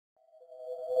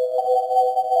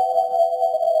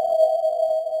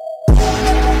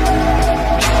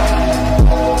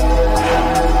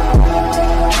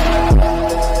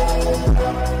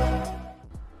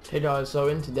Hey guys, so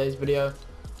in today's video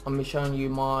I'm going to be showing you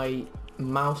my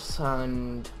mouse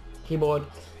and keyboard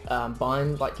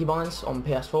keybinds on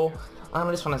PS4. And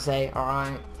I just want to say,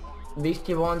 alright, these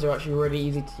keybinds are actually really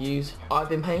easy to use. I've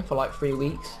been playing for like 3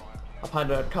 weeks. I've had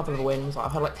a couple of wins.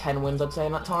 I've had like 10 wins I'd say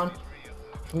in that time.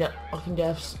 I can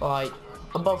get like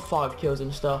above 5 kills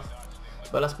and stuff.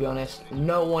 But let's be honest,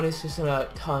 no one is just going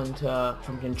to turn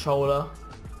from controller,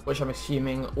 which I'm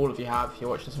assuming all of you have if you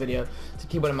watch this video, to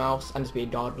keyboard and mouse and just be a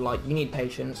god. Like, you need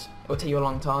patience. It will take you a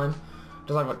long time,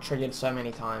 because I've got triggered so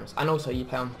many times. And also you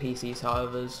play on PC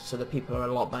servers, so the people are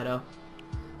a lot better.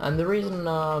 And the reason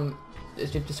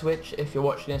it's good to switch, if you're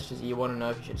watching this because you want to know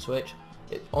if you should switch,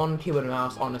 on keyboard and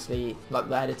mouse, honestly, like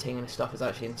the editing and stuff is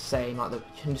actually insane. Like, you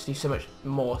can just do so much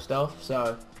more stuff.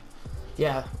 So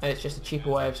yeah, and it's just a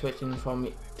cheaper way of switching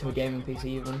to a gaming PC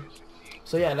even.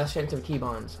 So yeah, let's get into the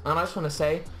keybinds. And I just want to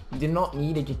say, you do not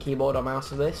need a good keyboard or mouse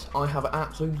for this. I have an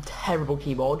absolutely terrible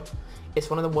keyboard. It's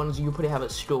one of the ones you probably have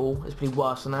at school. It's pretty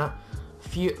worse than that. A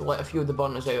few of the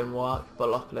buttons don't even work, but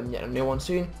luckily I'm getting a new one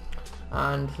soon.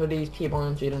 And for these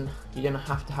keybinds, you're gonna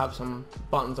have to have some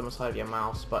buttons on the side of your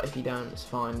mouse. But if you don't, it's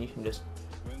fine. You can just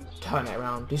turn it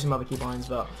around, do some other keybinds.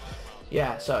 But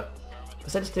yeah, so for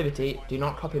sensitivity, do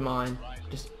not copy mine.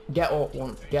 Just get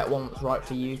one that's right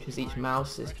for you, because each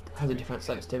mouse has a different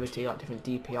sensitivity, like different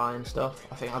DPI and stuff.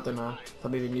 I don't know if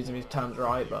I'm even using these terms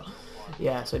right, but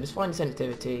yeah. So just find the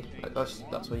sensitivity.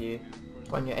 That's what you,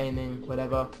 when you're aiming,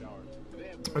 whatever.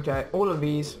 Okay, all of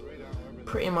these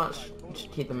pretty much just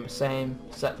keep them the same,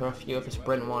 except for a few of the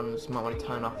sprint ones you might want to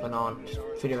turn off and on. Just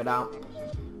figure it out.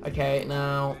 Okay,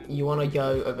 now you want to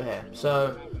go over here.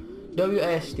 So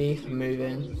WASD for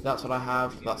moving. That's what I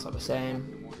have. That's not the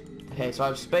same. Okay, so I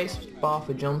have space bar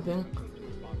for jumping.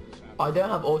 I don't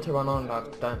have auto run on, I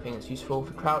don't think it's useful.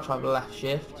 For crouch I have left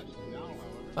shift,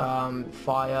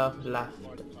 fire, left,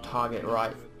 target,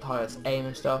 right, target's aim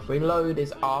and stuff. Reload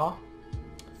is R,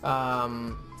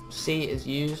 C is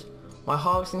use. My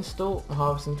harvesting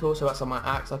tool, so that's on my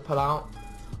axe I pull out.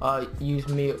 Use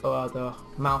the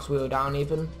mouse wheel down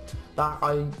even. That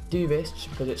I do this just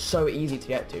because it's so easy to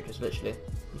get to, just literally.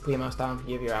 You put your mouse down,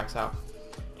 you give your axe out.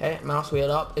 Okay, mouse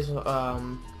wheel up is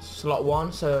slot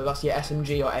 1, so that's your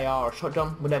SMG or AR or shotgun,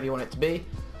 whatever you want it to be.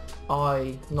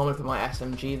 I normally put my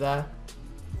SMG there.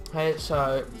 Okay,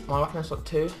 so my weapon slot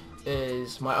 2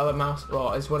 is my other mouse,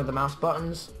 well, is one of the mouse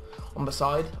buttons on the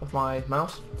side of my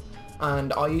mouse.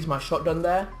 And I use my shotgun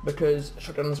there, because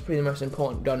shotgun is probably the most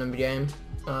important gun in the game.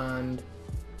 And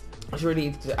it's really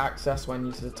easy to access when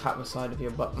you just tap the side of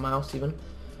your mouse even.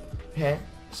 Okay.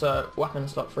 So weapon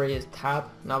slot 3 is tab.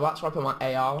 Now that's where I put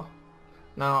my AR.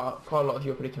 Now quite a lot of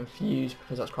you are pretty confused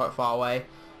because that's quite far away,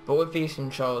 but with these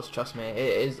controls, trust me, it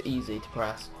is easy to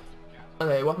press.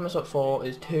 Okay, weapon slot 4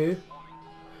 is 2,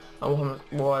 and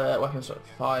weapon slot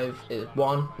 5 is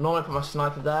 1. Normally I put my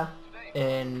sniper there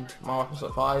in my weapon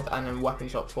slot 5, and in weapon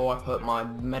slot 4 I put my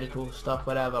medical stuff,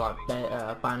 whatever,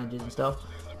 like bandages and stuff.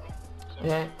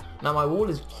 Okay, now my wall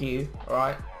is Q,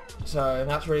 alright, so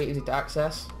that's really easy to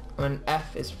access. And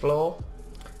F is floor,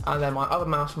 and then my other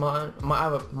mouse button, my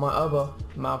other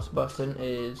mouse button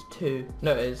is 2.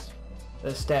 No, it is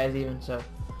there's stairs even. So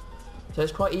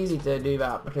it's quite easy to do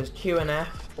that, because Q and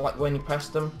F, like when you press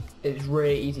them, it's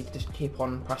really easy to just keep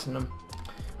on pressing them.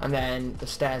 And then the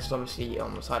stairs is obviously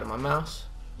on the side of my mouse.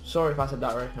 Sorry if I said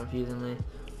that very confusingly.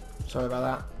 Sorry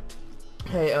about that.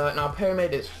 Okay, now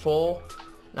pyramid is 4.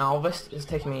 Now this is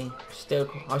taking me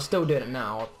I'm still doing it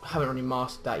now. I haven't really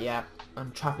mastered that yet.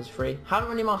 And trap is 3. Haven't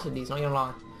really mastered these, not gonna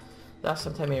lie. That's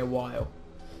gonna take me a while,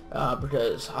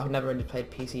 because I've never really played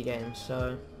PC games,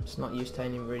 so it's not used to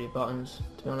any really buttons,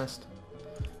 to be honest.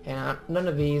 Okay, now none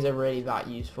of these are really that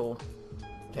useful,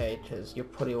 okay, because you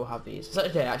probably will have these. So,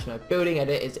 okay, actually no, building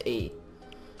edit is E.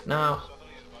 Now,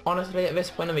 honestly, at this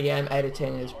point of the game,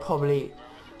 editing is probably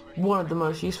one of the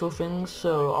most useful things,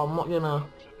 so I'm not gonna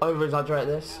over exaggerate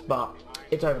this, but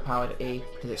it's overpowered at E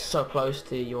because it's so close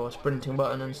to your sprinting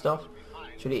button and stuff.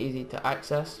 It's really easy to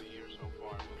access.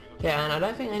 Yeah, and I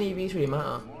don't think any of these really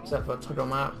matter, except for toggle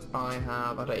map. I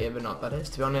don't even know what that is,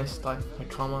 to be honest. Like a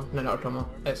comma, no, not a comma.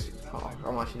 It's,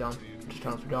 I'm actually done. Just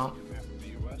trying to figure out.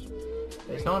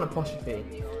 It's not an apostrophe.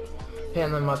 Okay,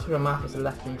 and then my toggle map is the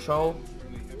left control.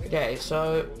 Okay,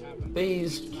 so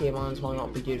these keybinds might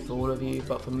not be good for all of you,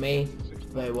 but for me,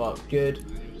 they work good.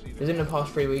 Because in the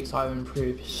past 3 weeks I've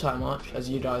improved so much, as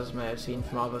you guys may have seen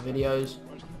from other videos.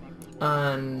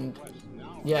 And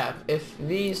yeah, if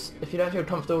you don't feel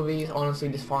comfortable with these, honestly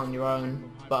just find your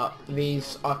own. But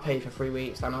these I've paid for 3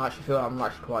 weeks, and I actually feel I'm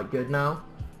actually quite good now.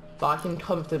 But I can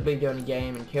comfortably go in a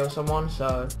game and kill someone,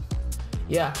 so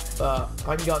yeah,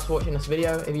 thank you guys for watching this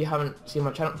video. If you haven't seen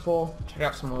my channel before, check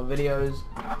out some more videos,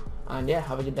 and yeah,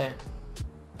 have a good day.